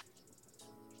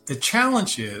 The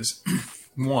challenge is,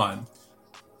 one,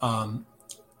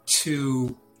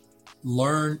 to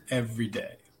learn every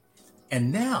day.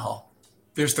 And now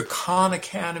there's the Khan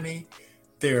Academy.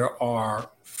 There are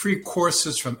free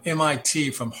courses from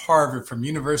MIT, from Harvard, from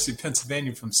University of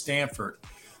Pennsylvania, from Stanford.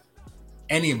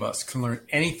 Any of us can learn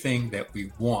anything that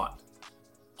we want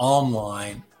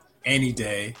online, any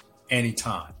day,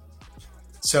 anytime.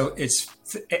 So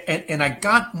and I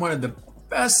got one of the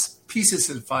best pieces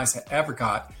of advice I ever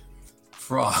got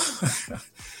from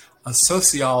a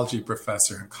sociology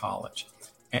professor in college.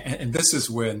 And this is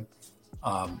when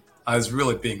I was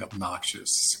really being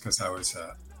obnoxious because I was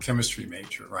a chemistry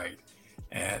major, right?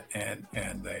 And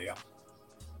a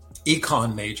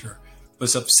econ major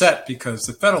was upset because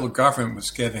the federal government was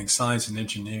giving science and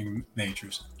engineering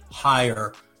majors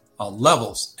higher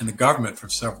levels in the government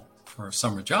for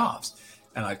summer jobs.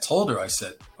 And I told her, I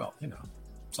said, well,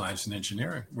 science and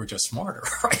engineering. We're just smarter,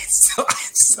 right? So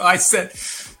I said,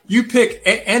 you pick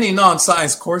any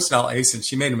non-science course and I'll ace it. And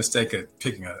she made a mistake of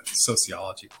picking a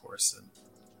sociology course. And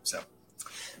so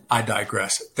I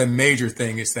digress. The major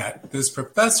thing is that this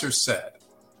professor said,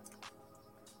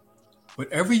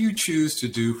 whatever you choose to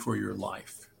do for your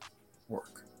life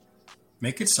work,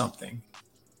 make it something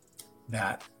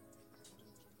that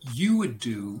you would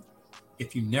do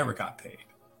if you never got paid.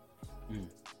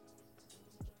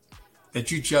 That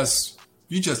you just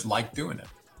like doing it.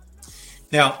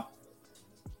 Now,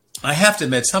 I have to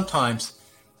admit, sometimes,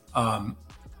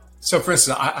 so for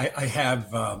instance, I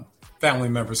have family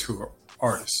members who are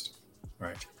artists,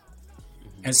 right?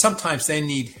 Mm-hmm. And sometimes they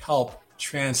need help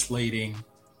translating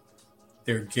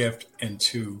their gift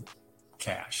into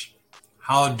cash.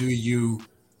 How do you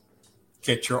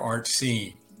get your art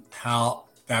seen? How,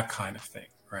 that kind of thing,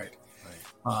 right?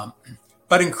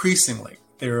 But increasingly,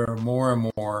 there are more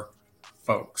and more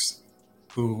folks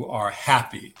who are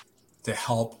happy to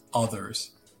help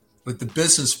others with the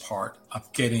business part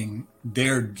of getting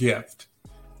their gift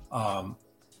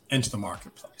into the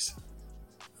marketplace.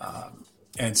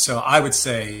 And so I would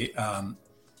say,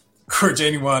 encourage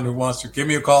anyone who wants to give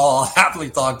me a call. I'll happily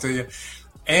talk to you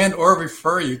and or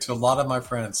refer you to a lot of my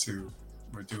friends who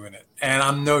were doing it. And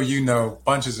I know you know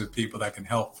bunches of people that can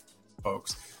help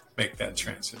folks make that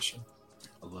transition.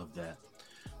 I love that.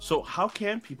 So how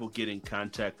can people get in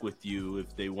contact with you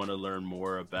if they want to learn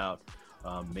more about,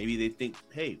 maybe they think,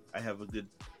 hey, I have a good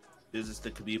business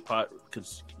that could be a pot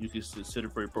you can consider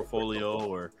for your portfolio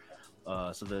or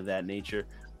something of that nature.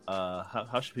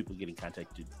 How should people get in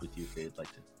contact with you if they'd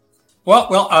like to?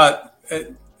 Well,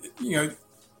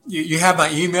 you have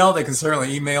my email. They can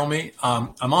certainly email me.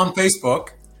 I'm on Facebook,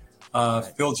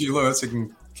 Phil G. Lewis. You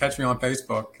can catch me on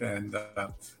Facebook. And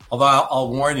although I'll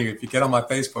warn you, if you get on my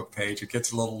Facebook page, it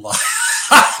gets a little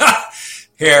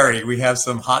hairy. We have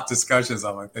some hot discussions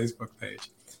on my Facebook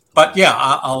page. But yeah,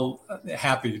 I'll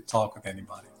happy to talk with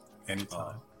anybody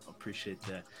anytime. Appreciate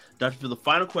that, Dr. Phil. The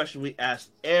final question we asked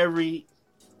every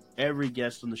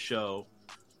guest on the show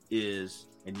is,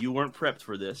 and you weren't prepped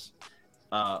for this,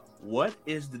 what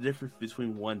is the difference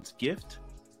between one's gift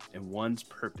and one's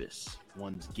purpose?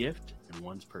 One's gift and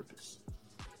one's purpose.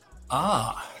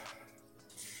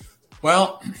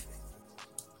 Well,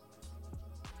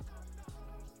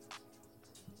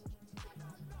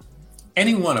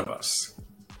 any one of us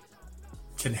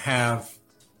can have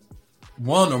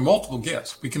one or multiple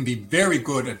gifts. We can be very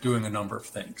good at doing a number of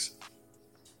things.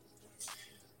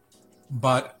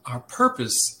 But our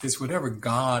purpose is whatever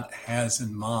God has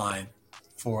in mind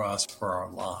for us for our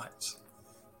lives,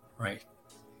 right?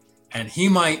 And he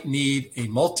might need a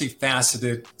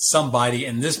multifaceted somebody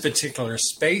in this particular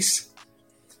space,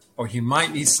 or he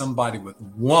might need somebody with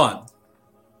one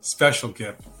special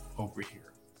gift over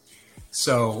here.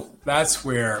 So that's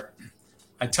where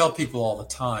I tell people all the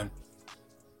time,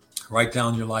 write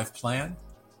down your life plan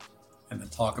and then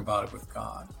talk about it with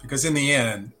God. Because in the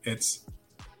end, it's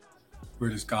where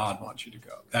does God want you to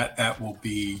go? That will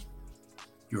be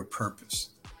your purpose,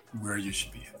 where you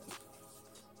should be headed.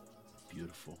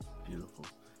 Beautiful, beautiful.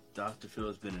 Dr. Phil,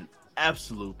 it's been an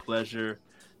absolute pleasure.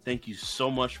 Thank you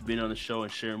so much for being on the show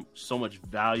and sharing so much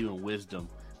value and wisdom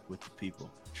with the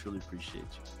people. Truly appreciate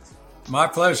you. My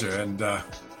pleasure, and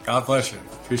God bless you.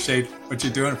 Appreciate what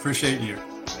you're doing. Appreciate you.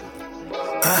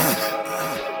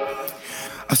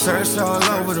 I searched all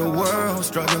over the world,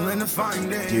 struggling to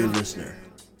find it. Dear listener,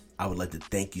 I would like to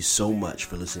thank you so much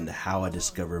for listening to How I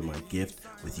Discovered My Gift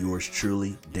with yours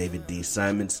truly, David D.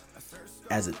 Simons.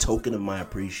 As a token of my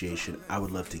appreciation, I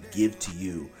would love to give to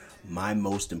you my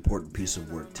most important piece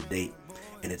of work to date,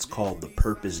 and it's called the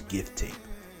Purpose Gift Tape.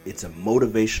 It's a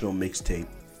motivational mixtape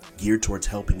geared towards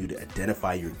helping you to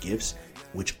identify your gifts,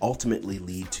 which ultimately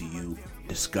lead to you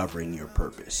discovering your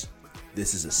purpose.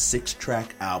 This is a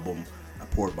 6-track album I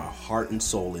poured my heart and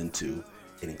soul into.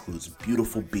 It includes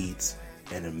beautiful beats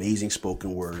and amazing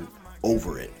spoken word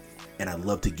over it, and I'd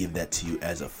love to give that to you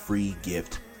as a free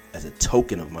gift, as a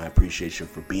token of my appreciation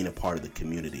for being a part of the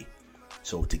community.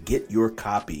 So to get your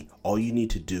copy, all you need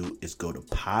to do is go to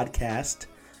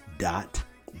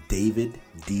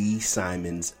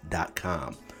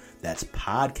podcast.daviddsimons.com. That's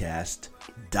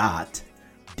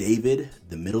podcast.david,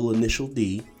 the middle initial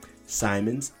D,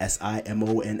 Simons,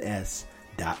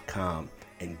 SIMONS.com,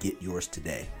 and get yours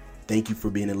today. Thank you for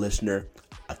being a listener.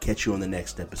 I'll catch you on the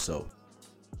next episode.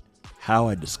 How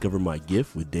I Discovered My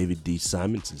Gift with David D.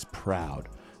 Simons is proud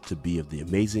to be of the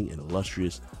amazing and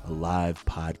illustrious Alive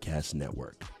Podcast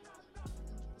Network.